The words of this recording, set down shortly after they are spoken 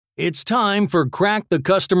It's time for Crack the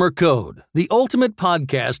Customer Code, the ultimate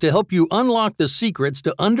podcast to help you unlock the secrets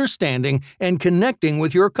to understanding and connecting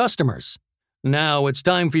with your customers. Now it's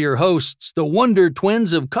time for your hosts, the Wonder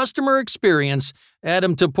Twins of Customer Experience,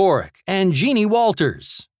 Adam Toporek and Jeannie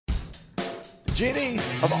Walters. Jeannie,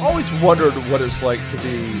 I've always wondered what it's like to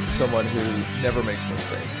be someone who never makes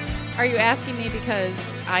mistakes. Are you asking me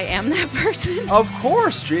because I am that person? Of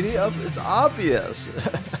course, Jeannie. It's obvious.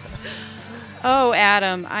 Oh,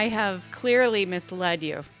 Adam, I have clearly misled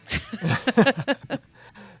you.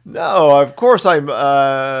 No, of course I'm,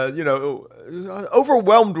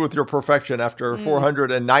 overwhelmed with your perfection after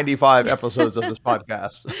 495 episodes of this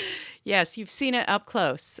podcast. Yes, you've seen it up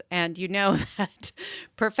close, and you know that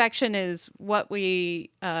perfection is what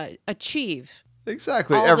we achieve.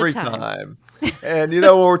 Exactly, all every the time. And, when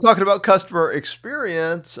we're talking about customer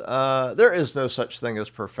experience, there is no such thing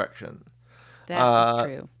as perfection. That is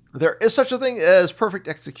true. There is such a thing as perfect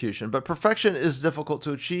execution, but perfection is difficult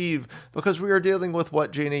to achieve because we are dealing with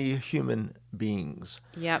what, Jeannie? Human beings.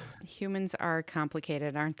 Yep. Humans are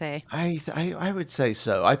complicated, aren't they? I would say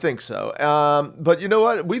so. I think so. But you know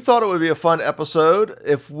what? We thought it would be a fun episode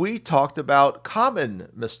if we talked about common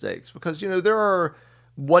mistakes because, there are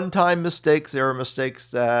one-time mistakes. There are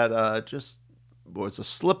mistakes that just was a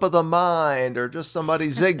slip of the mind or just somebody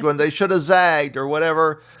zigged when they should have zagged or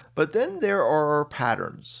whatever. But then there are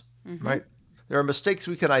patterns, right? There are mistakes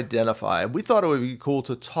we can identify. And we thought it would be cool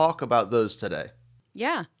to talk about those today.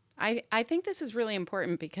 Yeah. I think this is really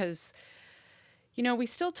important because, we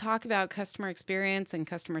still talk about customer experience and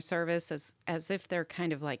customer service as if they're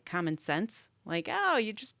kind of like common sense. Like, oh,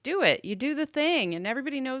 you just do it. You do the thing and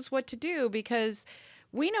everybody knows what to do because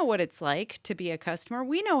we know what it's like to be a customer.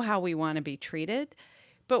 We know how we want to be treated.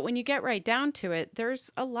 But when you get right down to it, there's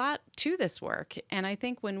a lot to this work. And I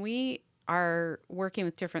think when we are working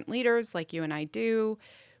with different leaders like you and I do,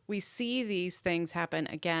 we see these things happen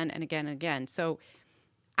again and again and again. So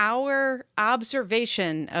our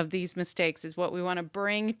observation of these mistakes is what we want to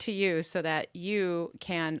bring to you so that you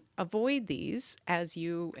can avoid these as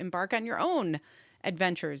you embark on your own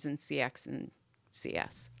adventures in CX and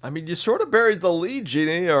CS. I mean, you sort of buried the lead,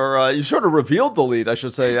 Jeannie, or you sort of revealed the lead, I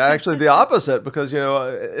should say. Actually, the opposite, because,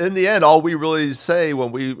 in the end, all we really say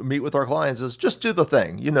when we meet with our clients is just do the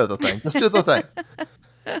thing. You know the thing. Just do the thing.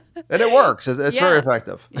 And it works. It's very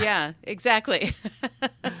effective. Yeah, exactly.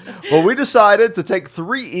 Well, we decided to take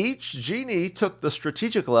 3 each. Jeannie took the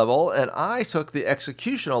strategic level, and I took the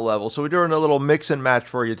executional level. So we're doing a little mix and match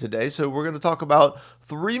for you today. So we're going to talk about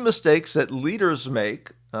 3 mistakes that leaders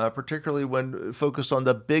make, particularly when focused on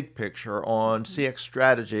the big picture, on CX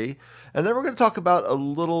strategy. And then we're going to talk about a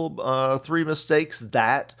little 3 mistakes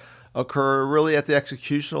that occur really at the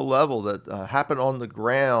executional level that happen on the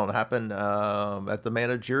ground, happen at the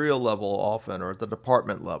managerial level often, or at the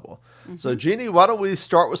department level. So, Jeannie, why don't we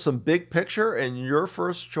start with some big picture and your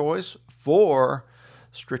first choice for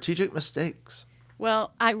strategic mistakes?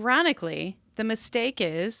 Well, ironically, the mistake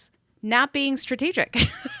is not being strategic.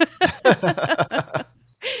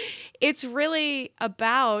 It's really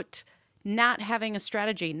about not having a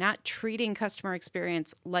strategy, not treating customer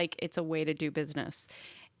experience like it's a way to do business.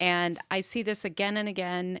 And I see this again and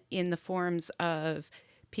again in the forms of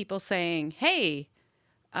people saying, hey,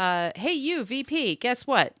 you, VP, guess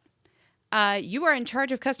what? You are in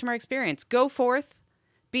charge of customer experience. Go forth,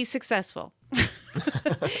 be successful.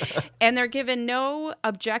 And they're given no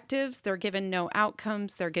objectives. They're given no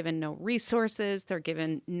outcomes. They're given no resources. They're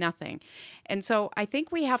given nothing. And so I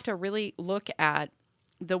think we have to really look at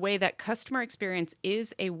the way that customer experience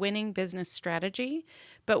is a winning business strategy,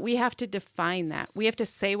 but we have to define that. We have to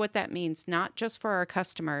say what that means, not just for our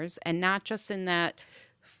customers and not just in that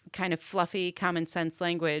kind of fluffy common sense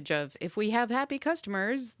language of if we have happy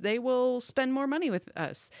customers, they will spend more money with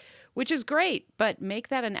us, which is great, but make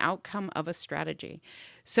that an outcome of a strategy.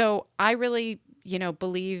 So I really,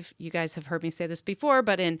 believe you guys have heard me say this before,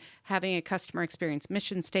 but in having a customer experience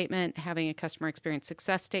mission statement, having a customer experience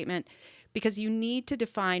success statement, because you need to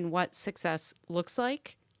define what success looks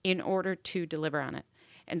like in order to deliver on it.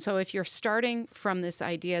 And so if you're starting from this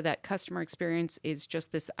idea that customer experience is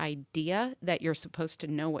just this idea that you're supposed to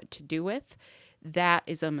know what to do with, that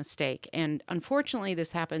is a mistake. And unfortunately,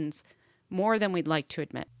 this happens more than we'd like to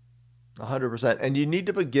admit. 100%. And you need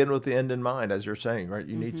to begin with the end in mind, as you're saying, right?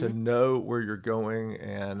 You need to know where you're going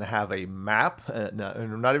and have a map. And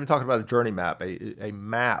I'm not even talking about a journey map, a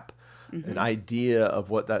map, an idea of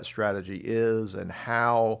what that strategy is and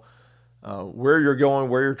how, where you're going,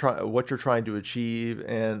 what you're trying to achieve,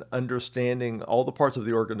 and understanding all the parts of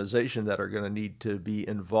the organization that are going to need to be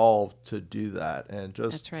involved to do that. And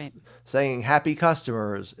just That's right. saying happy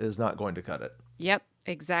customers is not going to cut it. Yep.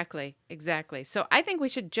 Exactly. Exactly. So I think we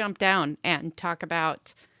should jump down and talk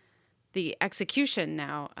about the execution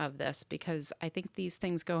now of this because I think these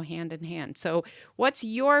things go hand in hand. So, what's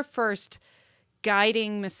your first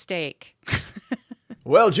guiding mistake?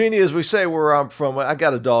 Well, Jeannie, as we say where I'm from, I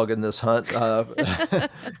got a dog in this hunt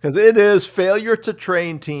because it is failure to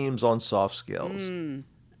train teams on soft skills. Mm,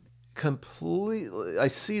 Completely, I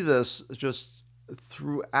see this just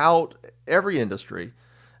throughout every industry.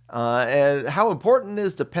 And how important it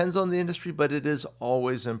is depends on the industry, but it is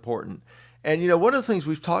always important. And one of the things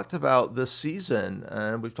we've talked about this season,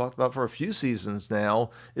 and we've talked about for a few seasons now,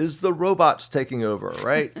 is the robots taking over,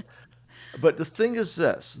 right? But the thing is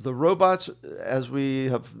this, the robots, as we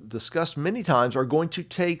have discussed many times, are going to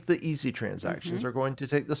take the easy transactions, hmm are going to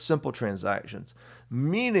take the simple transactions,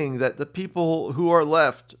 meaning that the people who are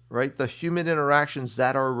left, right, the human interactions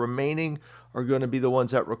that are remaining are going to be the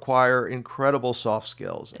ones that require incredible soft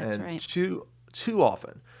skills. That's And right. too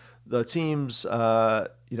often, the teams,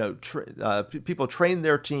 people train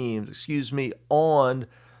their teams, excuse me, on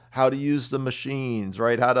how to use the machines,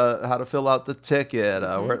 right? How to fill out the ticket,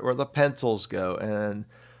 hmm where the pencils go, and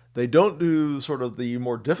they don't do sort of the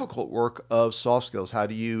more difficult work of soft skills. How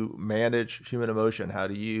do you manage human emotion? How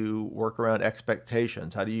do you work around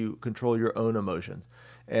expectations? How do you control your own emotions?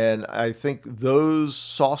 And I think those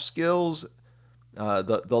soft skills,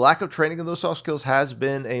 the lack of training in those soft skills has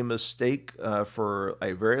been a mistake for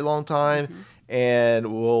a very long time, hmm and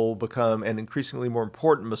will become an increasingly more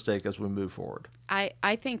important mistake as we move forward.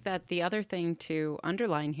 I think that the other thing to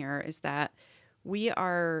underline here is that we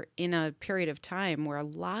are in a period of time where a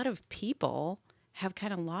lot of people have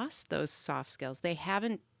kind of lost those soft skills. They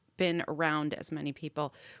haven't been around as many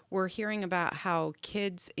people. We're hearing about how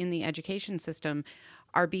kids in the education system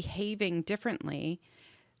are behaving differently.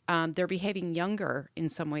 They're behaving younger in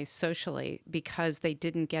some ways socially because they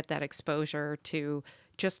didn't get that exposure to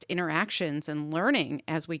just interactions and learning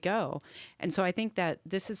as we go. And so I think that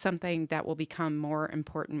this is something that will become more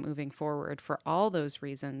important moving forward for all those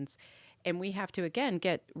reasons. And we have to again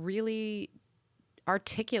get really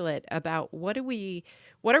articulate about what are we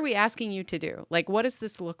asking you to do? Like what does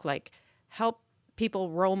this look like? Help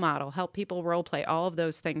people role model, help people role play, all of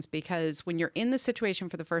those things because when you're in the situation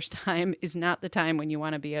for the first time is not the time when you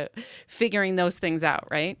want to be figuring those things out,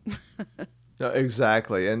 right? No,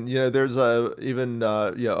 exactly. And there's a even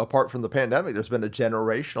apart from the pandemic, there's been a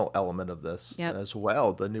generational element of this Yep. as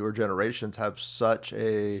well. The newer generations have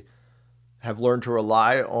learned to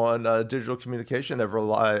rely on digital communication.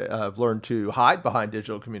 Have learned to hide behind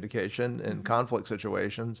digital communication in hmm conflict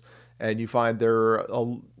situations, and you find they're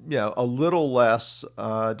a little less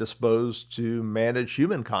disposed to manage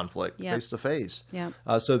human conflict Yep. face to face.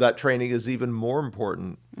 Yep. So that training is even more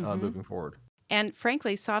important hmm moving forward. And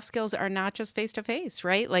frankly, soft skills are not just face to face,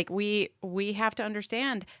 right? Like we have to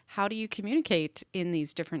understand how do you communicate in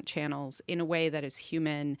these different channels in a way that is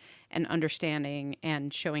human and understanding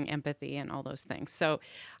and showing empathy and all those things. So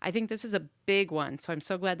I think this is a big one. So I'm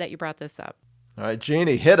so glad that you brought this up. All right,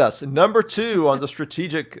 Jeannie, hit us. Number two on the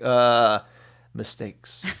strategic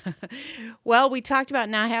mistakes. Well, we talked about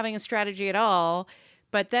not having a strategy at all,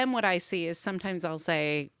 but then what I see is sometimes I'll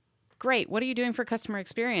say, "Great, what are you doing for customer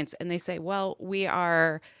experience?" And they say, "Well, we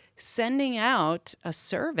are sending out a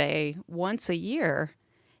survey once a year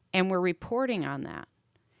and we're reporting on that."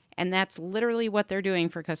 And that's literally what they're doing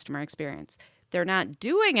for customer experience. They're not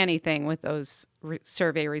doing anything with those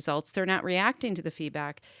survey results. They're not reacting to the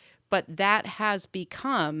feedback, but that has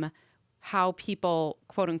become how people,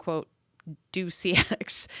 quote unquote, do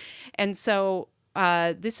CX. And so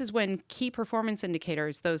this is when key performance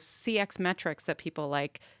indicators, those CX metrics that people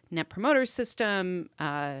like, Net Promoter System,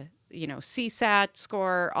 CSAT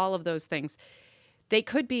score, all of those things, they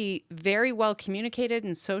could be very well communicated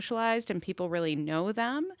and socialized, and people really know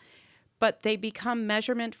them, but they become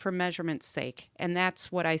measurement for measurement's sake. And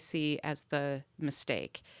that's what I see as the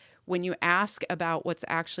mistake. When you ask about what's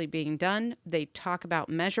actually being done, they talk about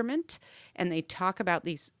measurement and they talk about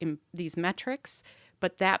these metrics,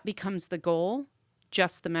 but that becomes the goal,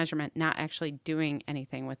 just the measurement, not actually doing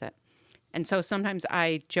anything with it. And so sometimes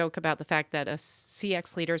I joke about the fact that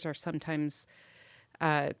CX leaders are sometimes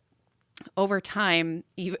over time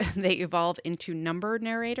they evolve into number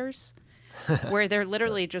narrators where they're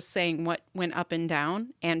literally just saying what went up and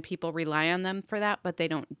down and people rely on them for that, but they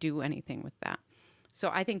don't do anything with that. So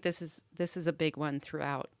I think this is a big one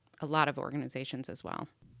throughout a lot of organizations as well.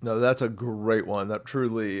 No, that's a great one. That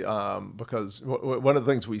truly, because one of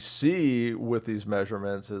the things we see with these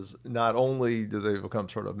measurements is not only do they become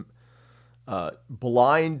sort of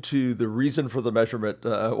blind to the reason for the measurement,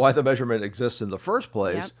 why the measurement exists in the first Yep.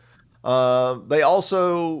 place, they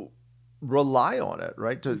also rely on it,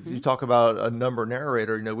 right? You talk about a number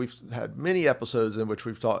narrator. We've had many episodes in which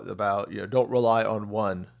we've talked about, don't rely on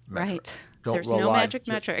one metric. Right. Don't There's no rely. magic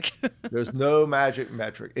metric. There's no magic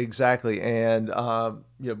metric, exactly, and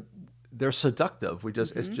they're seductive.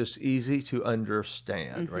 It's just easy to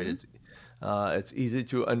understand, right? It's easy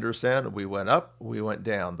to understand. We went up, we went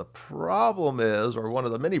down. The problem is, or one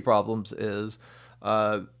of the many problems is,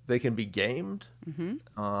 they can be gamed.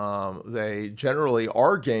 They generally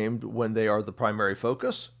are gamed when they are the primary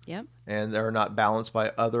focus. Yep. And they're not balanced by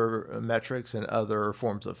other metrics and other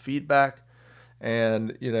forms of feedback.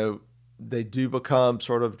 And, they do become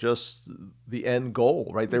sort of just the end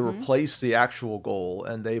goal, right? They replace the actual goal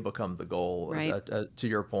and they become the goal, right. To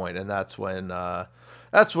your point. And that's when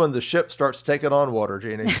the ship starts taking on water,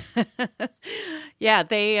 Jeannie. Yeah,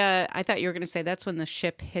 I thought you were going to say that's when the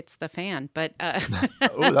ship hits the fan, but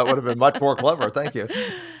Oh, that would have been much more clever. Thank you.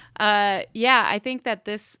 yeah, I think that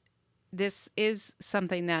this is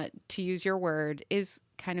something that, to use your word, is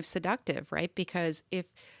kind of seductive, right? Because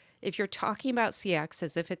if you're talking about CX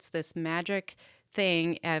as if it's this magic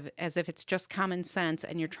thing, as if it's just common sense,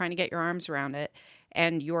 and you're trying to get your arms around it,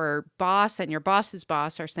 and your boss and your boss's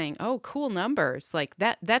boss are saying, "Oh, cool numbers, like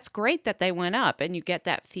that's great that they went up," and you get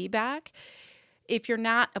that feedback. If you're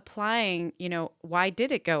not applying, why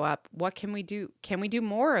did it go up? What can we do? Can we do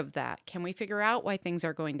more of that? Can we figure out why things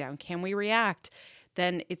are going down? Can we react?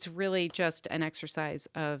 Then it's really just an exercise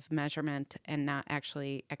of measurement and not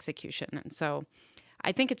actually execution. And so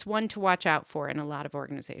I think it's one to watch out for in a lot of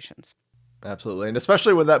organizations. Absolutely. And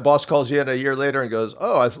especially when that boss calls you in a year later and goes,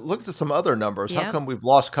 "Oh, I looked at some other numbers. How Yep. come we've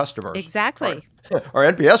lost customers?" Exactly. Our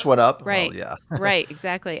NPS went up. Right. Well, yeah. Right.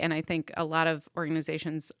 Exactly. And I think a lot of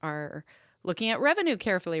organizations are looking at revenue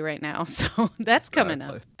carefully right now. So that's coming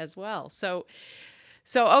up Exactly. as well.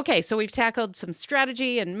 Okay. So we've tackled some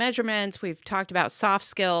strategy and measurements. We've talked about soft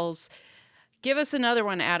skills. Give us another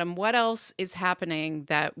one, Adam. What else is happening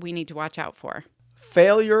that we need to watch out for?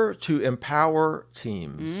 Failure to empower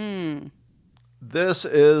teams. This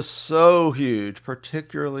is so huge,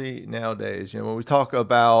 particularly nowadays. When we talk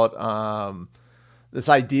about this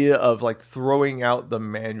idea of like throwing out the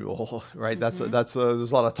manual, right? That's there's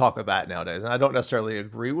a lot of talk of that nowadays, and I don't necessarily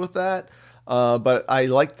agree with that, but I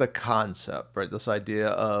like the concept, right? This idea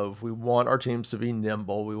of we want our teams to be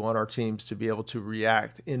nimble, we want our teams to be able to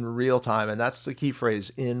react in real time, and that's the key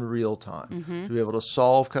phrase: in real time, to be able to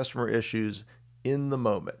solve customer issues in the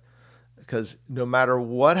moment. Because no matter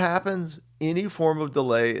what happens, any form of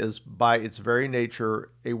delay is by its very nature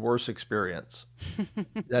a worse experience.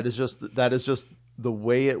 That is just the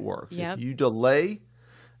way it works. Yep. If you delay,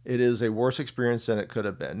 it is a worse experience than it could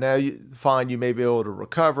have been. Now, you may be able to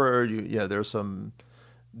recover. There's some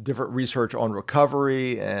different research on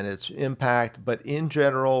recovery and its impact, but in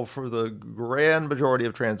general, for the grand majority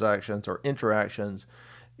of transactions or interactions,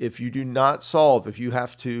 if you do not solve, if you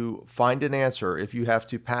have to find an answer, if you have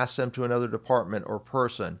to pass them to another department or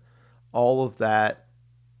person, all of that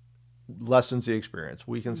lessens the experience,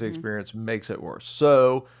 weakens the experience, makes it worse.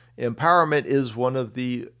 So empowerment is one of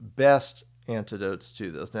the best antidotes to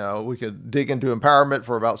this. Now, we could dig into empowerment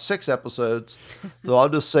for about 6 episodes, so I'll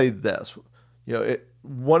just say this.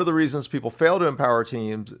 One of the reasons people fail to empower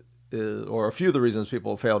teams or a few of the reasons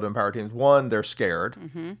people fail to empower teams: one, they're scared,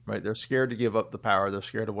 right? They're scared to give up the power. They're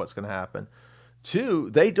scared of what's going to happen. 2,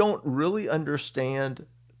 they don't really understand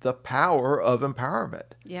the power of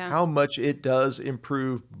empowerment. Yeah. How much it does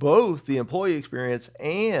improve both the employee experience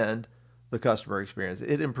and the customer experience.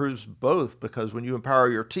 It improves both, because when you empower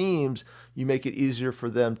your teams, you make it easier for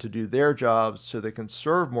them to do their jobs so they can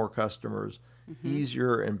serve more customers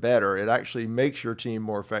easier and better. It actually makes your team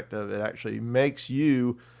more effective. It actually makes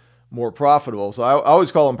you more profitable. So I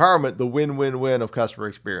always call empowerment the win-win-win of customer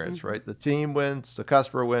experience, right? The team wins, the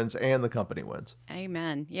customer wins, and the company wins.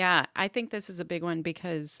 Amen. Yeah, I think this is a big one,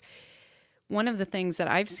 because one of the things that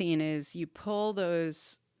I've seen is you pull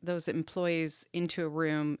those employees into a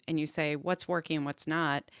room and you say, what's working and what's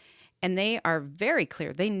not. And they are very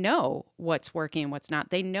clear. They know what's working and what's not.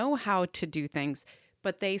 They know how to do things,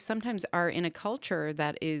 but they sometimes are in a culture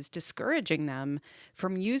that is discouraging them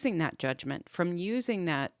from using that judgment, from using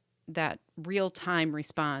that real-time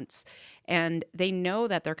response. And they know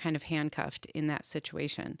that they're kind of handcuffed in that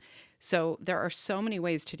situation. So there are so many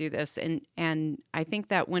ways to do this. And I think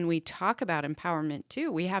that when we talk about empowerment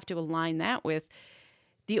too, we have to align that with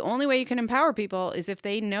the only way you can empower people is if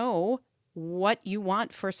they know what you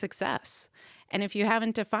want for success. And if you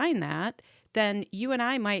haven't defined that, then you and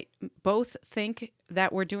I might both think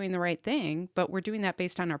that we're doing the right thing, but we're doing that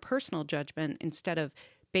based on our personal judgment instead of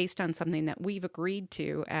based on something that we've agreed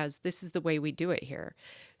to as this is the way we do it here.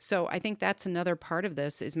 So I think that's another part of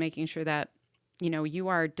this is making sure that, you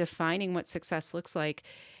are defining what success looks like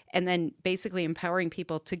and then basically empowering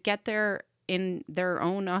people to get there in their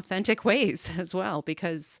own authentic ways as well,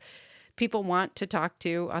 because people want to talk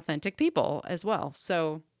to authentic people as well.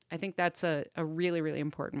 So I think that's a really, really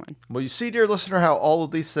important one. Well, you see, dear listener, how all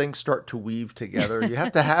of these things start to weave together. You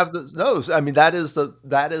have to have the no. I mean, that is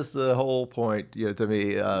the whole point, to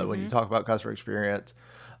me, when you talk about customer experience.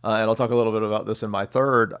 And I'll talk a little bit about this in my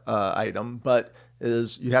third item, but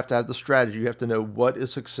is you have to have the strategy. You have to know what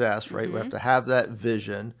is success, right? We have to have that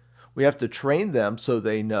vision. We have to train them so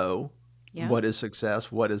they know what is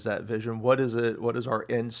success, what is that vision, what is it, what is our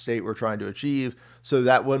end state we're trying to achieve, so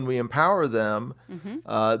that when we empower them,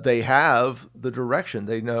 they have the direction.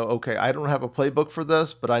 They know, okay, I don't have a playbook for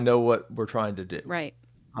this, but I know what we're trying to do. Right.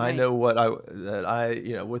 I know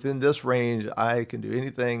within this range, I can do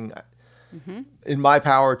anything in my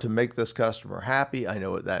power to make this customer happy. I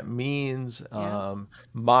know what that means. Yeah.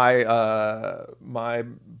 My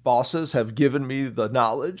bosses have given me the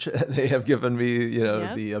knowledge. They have given me,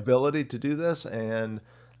 the ability to do this, and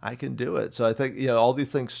I can do it. So I think, all these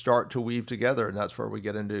things start to weave together, and that's where we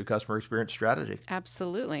get into customer experience strategy.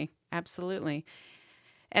 Absolutely. Absolutely.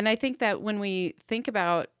 And I think that when we think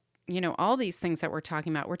about, all these things that we're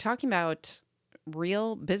talking about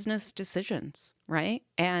real business decisions, right?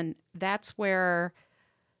 And that's kind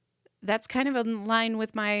of in line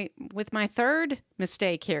with my third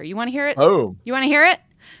mistake here. You want to hear it? Oh, You want to hear it?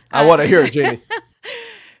 I want to hear it, Jeannie.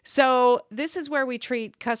 So this is where we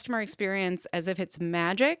treat customer experience as if it's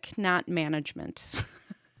magic, not management.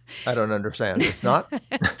 I don't understand. It's not?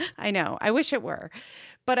 I know. I wish it were.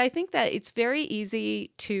 But I think that it's very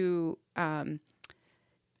easy to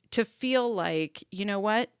feel like, you know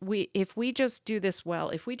what, if we just do this well,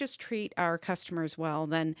 if we just treat our customers well,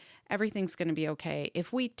 then everything's going to be okay.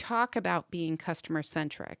 If we talk about being customer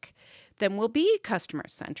centric, then we'll be customer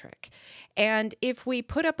centric. And if we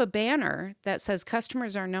put up a banner that says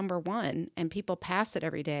customers are number one and people pass it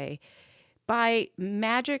every day, by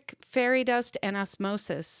magic, fairy dust, and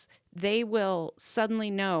osmosis, they will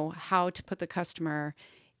suddenly know how to put the customer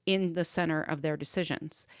in the center of their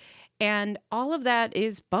decisions. And all of that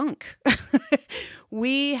is bunk.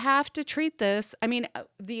 We have to treat this. I mean,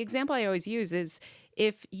 the example I always use is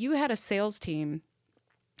if you had a sales team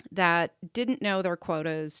that didn't know their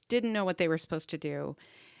quotas, didn't know what they were supposed to do,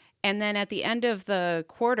 and then at the end of the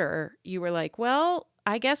quarter, you were like, well,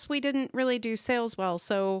 I guess we didn't really do sales well,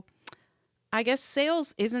 so I guess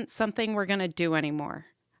sales isn't something we're going to do anymore.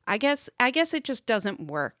 I guess it just doesn't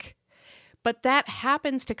work. But that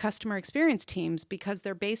happens to customer experience teams because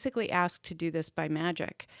they're basically asked to do this by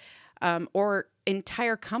magic. Or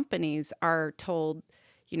entire companies are told,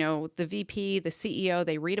 the VP, the CEO,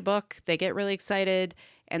 they read a book, they get really excited,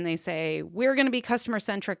 and they say, we're going to be customer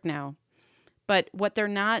centric now. But what they're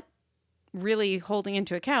not really holding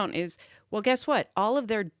into account is, well, guess what? All of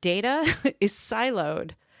their data is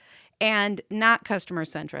siloed and not customer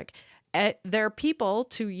centric. Their people,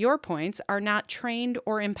 to your points, are not trained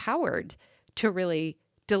or empowered to really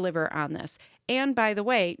deliver on this. And by the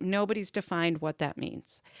way, nobody's defined what that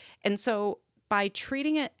means. And so by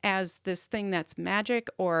treating it as this thing that's magic,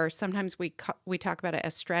 or sometimes we talk about it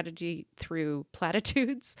as strategy through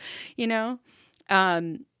platitudes,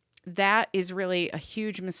 that is really a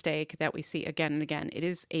huge mistake that we see again and again. It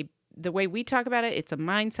is the way we talk about it, it's a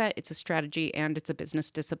mindset, it's a strategy, and it's a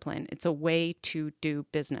business discipline. It's a way to do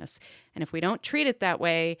business. And if we don't treat it that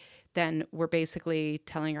way, then we're basically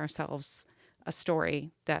telling ourselves a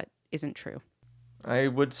story that isn't true. I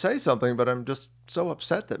would say something, but I'm just so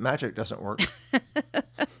upset that magic doesn't work.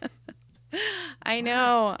 I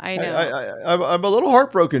know. I'm a little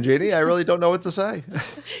heartbroken, Jeannie. I really don't know what to say.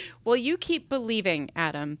 Well, you keep believing,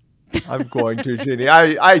 Adam. I'm going to, Jeannie.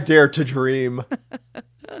 I dare to dream.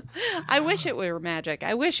 I wish it were magic.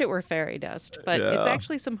 I wish it were fairy dust, but it's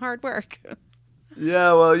actually some hard work.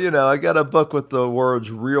 Yeah, well, I got a book with the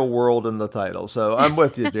words real world in the title. So I'm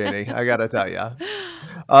with you, Jeannie. I got to tell you.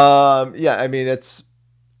 I mean, it's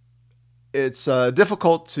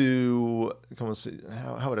difficult to,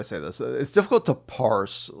 how would I say this? It's difficult to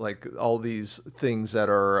parse like all these things that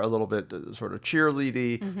are a little bit sort of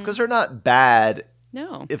cheerleady because they're not bad.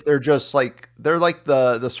 No. If they're just they're like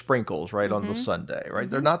the sprinkles, right, on the sundae, right?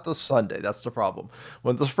 They're not the sundae. That's the problem.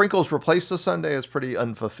 When the sprinkles replace the sundae, it's pretty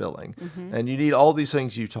unfulfilling. And you need all these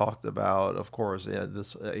things you talked about, of course,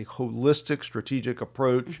 a holistic strategic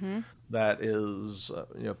approach that is,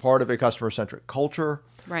 part of a customer-centric culture.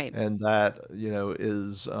 Right. And that,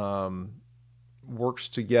 is works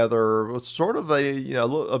together with sort of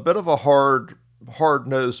a bit of a hard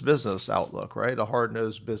hard-nosed business outlook, right? A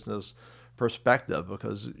hard-nosed business perspective,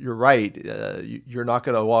 because you're right. You're not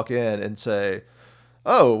going to walk in and say,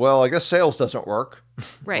 "Oh, well, I guess sales doesn't work,"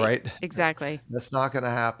 Right. right? Exactly. That's not going to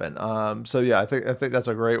happen. So yeah, I think that's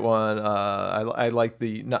a great one. I like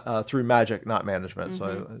the through magic, not management.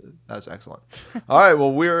 So that's excellent. All right.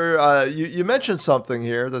 Well, you mentioned something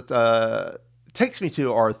here that takes me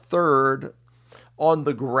to our third on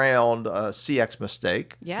the ground CX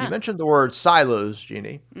mistake. Yeah. You mentioned the word silos,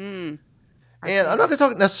 Jeannie. Our And I'm not going to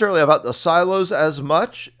talk necessarily about the silos as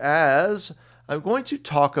much as I'm going to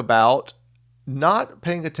talk about not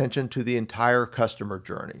paying attention to the entire customer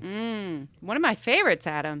journey. One of my favorites,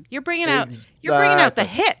 Adam. You're bringing out the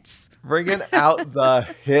hits. Bringing out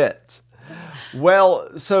the hits.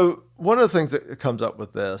 Well, so one of the things that comes up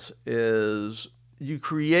with this is you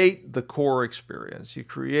create the core experience. You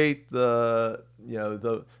create the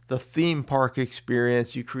theme park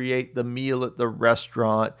experience. You create the meal at the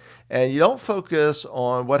restaurant, and you don't focus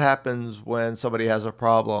on what happens when somebody has a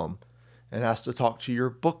problem and has to talk to your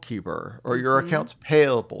bookkeeper or your accounts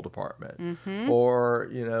payable department, or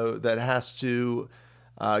that has to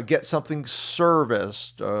get something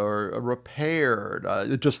serviced or repaired.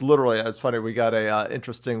 Just literally, it's funny. We got a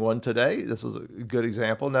interesting one today. This is a good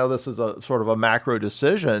example. Now, this is a sort of a macro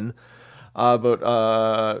decision,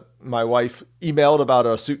 but my wife emailed about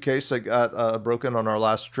a suitcase that got broken on our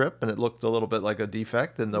last trip, and it looked a little bit like a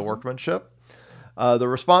defect in the workmanship. The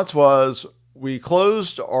response was, "We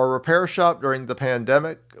closed our repair shop during the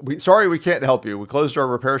pandemic. Sorry, we can't help you. We closed our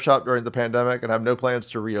repair shop during the pandemic and have no plans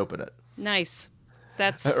to reopen it." Nice.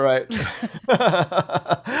 That's right.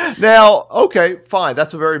 Now, okay, fine.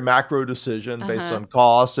 That's a very macro decision based on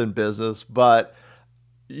cost and business, but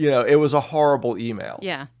it was a horrible email.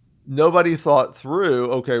 Yeah. Nobody thought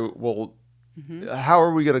through, okay, well, how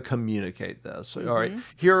are we going to communicate this? All right,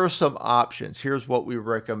 here are some options. Here's what we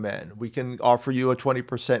recommend. We can offer you a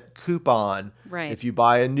 20% coupon if you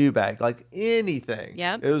buy a new bag, like anything.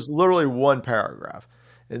 Yep. It was literally one paragraph.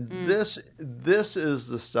 And this is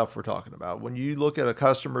the stuff we're talking about. When you look at a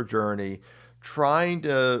customer journey,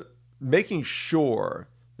 making sure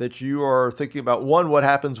that you are thinking about, one, what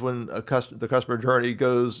happens when the customer journey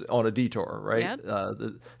goes on a detour, right? Yep.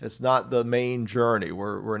 It's not the main journey.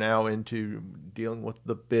 We're now into dealing with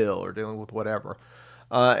the bill or dealing with whatever,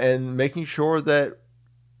 and making sure that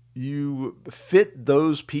you fit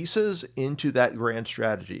those pieces into that grand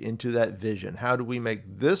strategy, into that vision. How do we make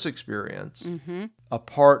this experience a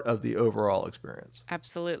part of the overall experience?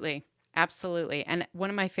 Absolutely. Absolutely. And one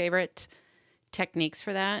of my favorite techniques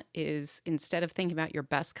for that is, instead of thinking about your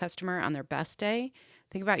best customer on their best day,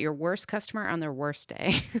 think about your worst customer on their worst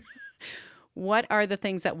day. What are the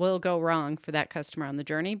things that will go wrong for that customer on the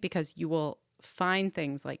journey? Because you will find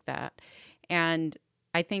things like that. And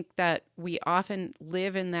I think that we often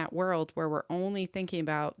live in that world where we're only thinking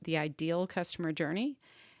about the ideal customer journey,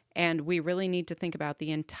 and we really need to think about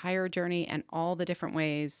the entire journey and all the different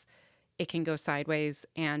ways it can go sideways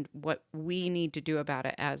and what we need to do about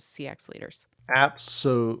it as CX leaders.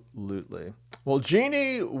 Absolutely. Well,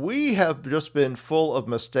 Jeannie, we have just been full of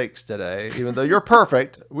mistakes today. Even though you're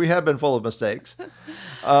perfect, we have been full of mistakes.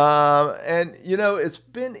 And, it's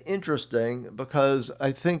been interesting because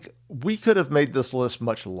I think we could have made this list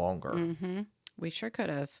much longer. We sure could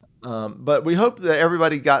have. But we hope that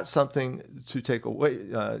everybody got something to take away,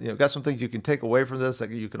 got some things you can take away from this that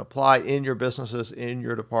you can apply in your businesses, in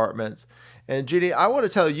your departments. And Jeannie, I want to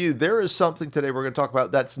tell you, there is something today we're going to talk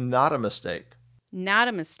about that's not a mistake. Not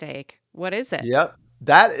a mistake. What is it? Yep.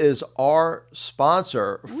 That is our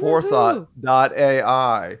sponsor,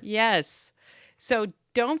 Forethought.ai. Yes. So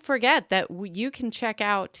don't forget that you can check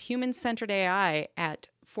out human-centered AI at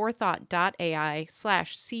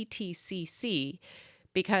forethought.ai/CTCC,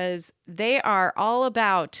 because they are all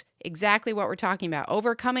about exactly what we're talking about,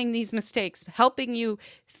 overcoming these mistakes, helping you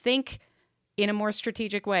think in a more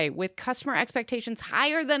strategic way with customer expectations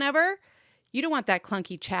higher than ever. You don't want that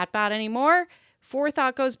clunky chatbot anymore.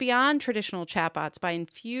 Forethought goes beyond traditional chatbots by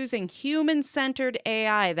infusing human-centered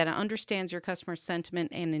AI that understands your customer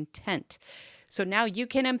sentiment and intent. So now you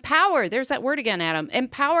can empower, there's that word again, Adam,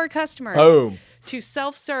 empower customers to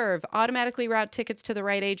self-serve, automatically route tickets to the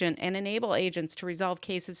right agent, and enable agents to resolve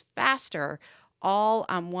cases faster, all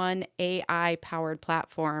on one AI-powered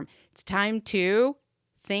platform. It's time to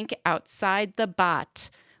think outside the bot.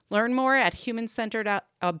 Learn more at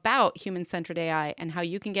about human-centered AI and how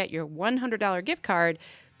you can get your $100 gift card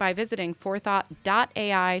by visiting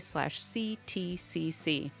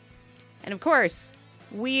forethought.ai/CTCC. And of course,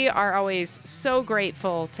 we are always so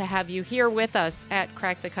grateful to have you here with us at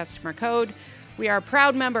Crack the Customer Code. We are a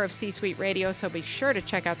proud member of C-Suite Radio, so be sure to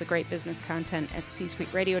check out the great business content at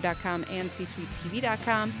csuiteradio.com and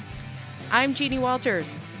csuitetv.com. I'm Jeannie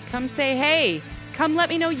Walters. Come say hey. Come let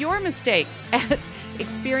me know your mistakes at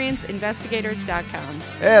experienceinvestigators.com.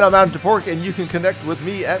 And I'm Adam Toporek, and you can connect with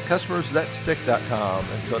me at customersthatstick.com.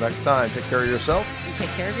 Until next time, take care of yourself. And take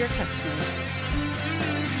care of your customers.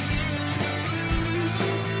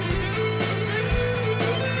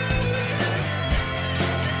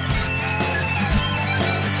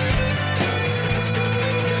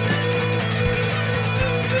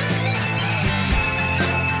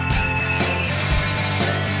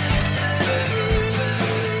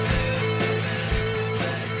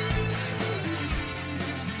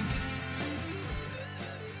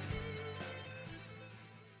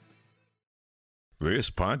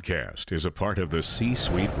 This podcast is a part of the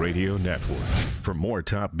C-Suite Radio Network. For more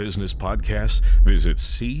top business podcasts, visit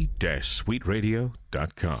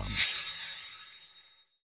c-suiteradio.com.